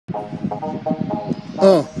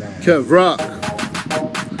KevRokk.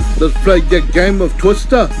 Let's play your game of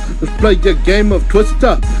Twister. Let's play your game of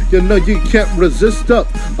Twister. You know you can't resist a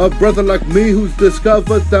brother like me who's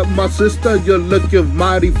discovered that my sister, you're looking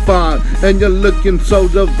mighty fine and you're looking so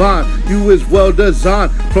divine. You is well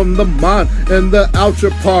designed from the mind and the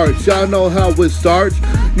outer parts. Y'all know how it starts.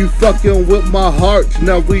 You fucking with my heart.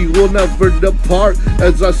 Now we will never depart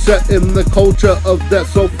as I set in the culture of that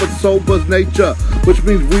sober nature, which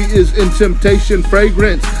means we is in temptation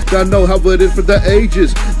fragrance. Y'all know how it is for the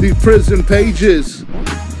ages. These prison pages,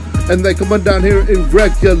 and they coming down here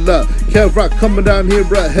irregular. KevRokk coming down here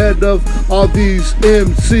ahead of all these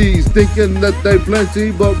MCs, thinking that they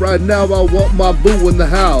plenty, but right now I want my boo in the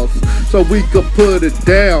house so we could put it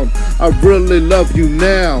down. I really love you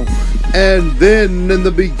now. And then in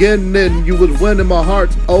the beginning you was winning, my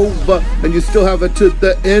heart's over, and you still have it to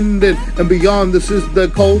the ending and beyond. This is the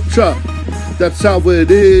culture. That's how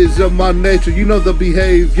it is in my nature. You know the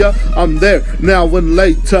behavior. I'm there now and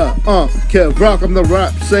later. KevRokk, I'm the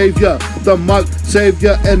rap savior, the mic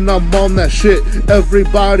savior, and I'm on that shit.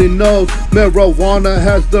 Everybody knows marijuana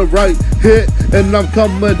has the right hit, and I'm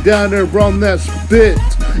coming down here on that spit.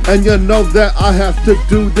 And you know that I have to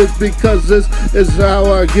do this because this is how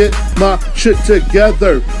I get my shit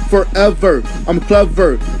together forever. I'm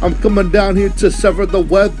clever. I'm coming down here to sever the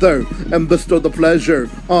weather and bestow the pleasure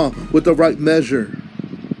with the right measure.